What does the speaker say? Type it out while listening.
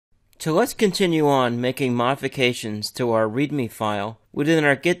So let's continue on making modifications to our README file within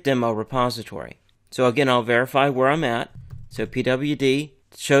our Git demo repository. So again, I'll verify where I'm at. So pwd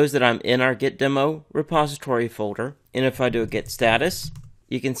shows that I'm in our Git demo repository folder. And if I do a git status,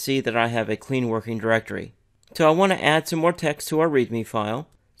 you can see that I have a clean working directory. So I want to add some more text to our README file.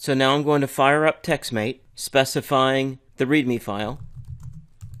 So now I'm going to fire up TextMate, specifying the README file.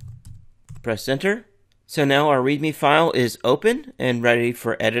 Press enter. So now our README file is open and ready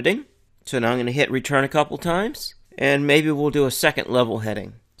for editing. So now I'm going to hit return a couple times, and maybe we'll do a second level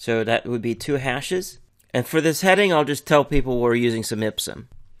heading. So that would be 2 hashes. And for this heading, I'll just tell people we're using some Ipsum.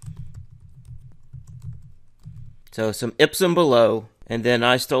 So some Ipsum below, and then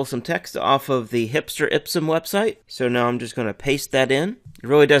I stole some text off of the Hipster Ipsum website. So now I'm just going to paste that in. It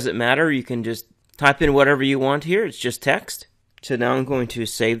really doesn't matter. You can just type in whatever you want here. It's just text. So now I'm going to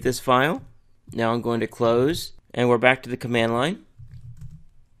save this file. Now I'm going to close, and we're back to the command line.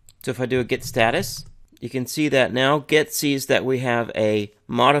 So if I do a git status, you can see that now Git sees that we have a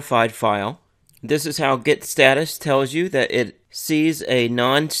modified file. This is how git status tells you that it sees a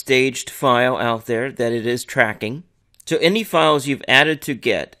non-staged file out there that it is tracking. So any files you've added to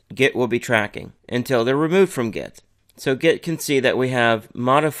Git, Git will be tracking until they're removed from Git. So Git can see that we have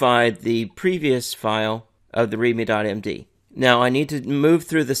modified the previous file of the readme.md. Now I need to move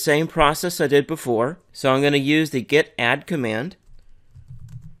through the same process I did before. So I'm going to use the git add command.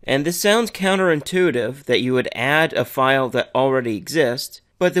 And this sounds counterintuitive that you would add a file that already exists,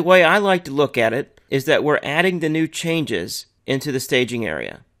 but the way I like to look at it is that we're adding the new changes into the staging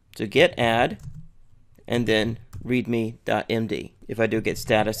area. So git add, and then readme.md. If I do git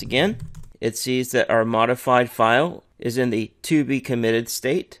status again, it sees that our modified file is in the to be committed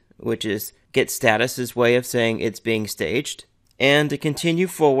state, which is git status's way of saying it's being staged. And to continue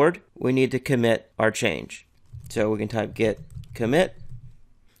forward, we need to commit our change. So we can type git commit.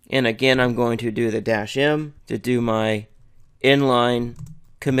 And again, I'm going to do the -m to do my inline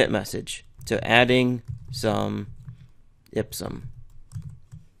commit message. So adding some Ipsum.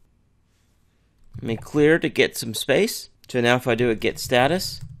 Let me clear to get some space. So now if I do a git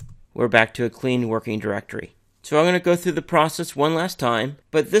status, we're back to a clean working directory. So I'm going to go through the process one last time,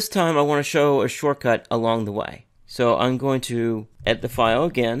 but this time I want to show a shortcut along the way. So I'm going to edit the file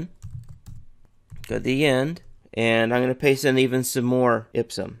again, go to the end, and I'm going to paste in even some more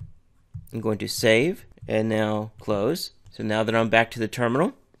Ipsum. I'm going to save, and now close. So now that I'm back to the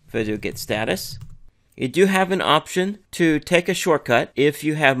terminal, if I do git status, you do have an option to take a shortcut if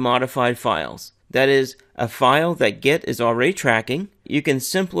you have modified files. That is, a file that Git is already tracking. You can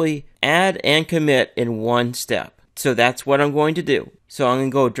simply add and commit in one step. So that's what I'm going to do. So I'm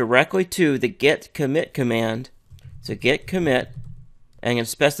going to go directly to the git commit command. So git commit, and I'm going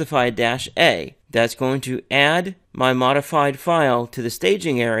to specify -a. That's going to add my modified file to the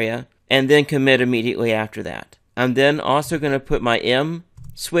staging area and then commit immediately after that. I'm then also going to put my M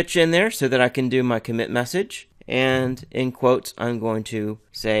switch in there so that I can do my commit message. And in quotes, I'm going to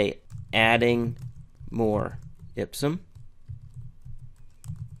say adding more Ipsum.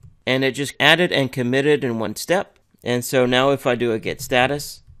 And it just added and committed in one step. And so now if I do a git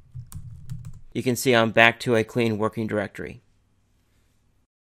status, you can see I'm back to a clean working directory.